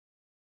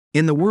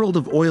In the world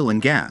of oil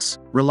and gas,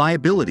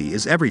 reliability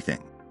is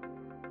everything.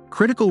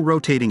 Critical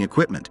rotating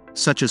equipment,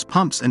 such as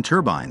pumps and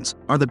turbines,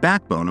 are the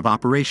backbone of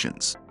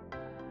operations.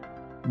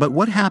 But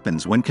what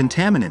happens when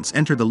contaminants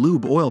enter the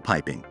lube oil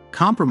piping,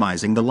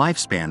 compromising the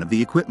lifespan of the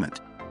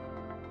equipment?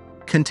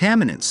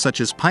 Contaminants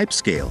such as pipe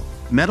scale,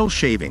 metal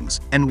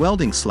shavings, and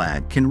welding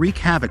slag can wreak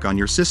havoc on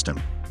your system,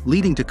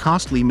 leading to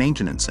costly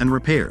maintenance and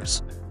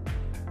repairs.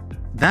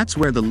 That's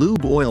where the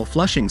lube oil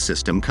flushing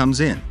system comes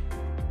in.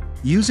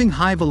 Using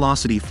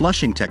high-velocity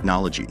flushing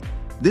technology,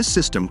 this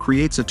system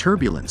creates a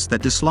turbulence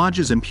that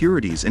dislodges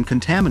impurities and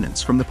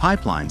contaminants from the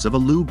pipelines of a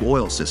lube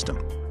oil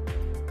system.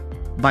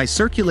 By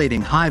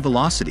circulating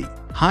high-velocity,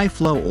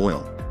 high-flow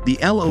oil, the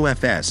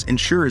LOFS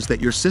ensures that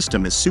your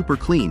system is super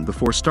clean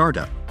before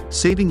startup,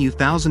 saving you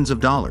thousands of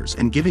dollars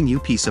and giving you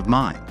peace of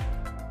mind.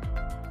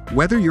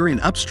 Whether you're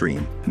in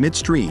upstream,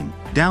 midstream,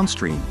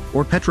 downstream,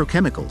 or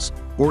petrochemicals,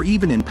 or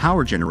even in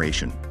power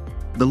generation,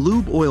 the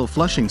lube oil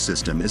flushing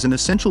system is an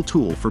essential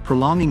tool for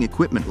prolonging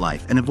equipment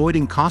life and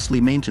avoiding costly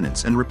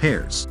maintenance and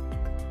repairs.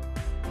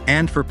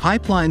 And for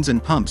pipelines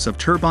and pumps of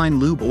turbine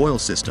lube oil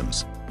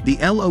systems, the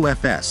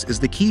LOFS is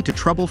the key to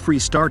trouble-free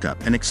startup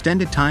and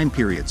extended time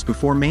periods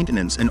before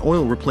maintenance and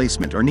oil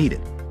replacement are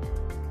needed.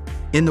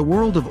 In the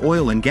world of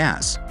oil and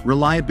gas,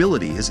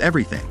 reliability is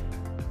everything.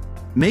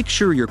 Make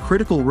sure your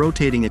critical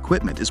rotating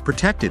equipment is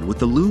protected with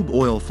the lube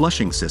oil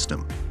flushing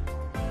system.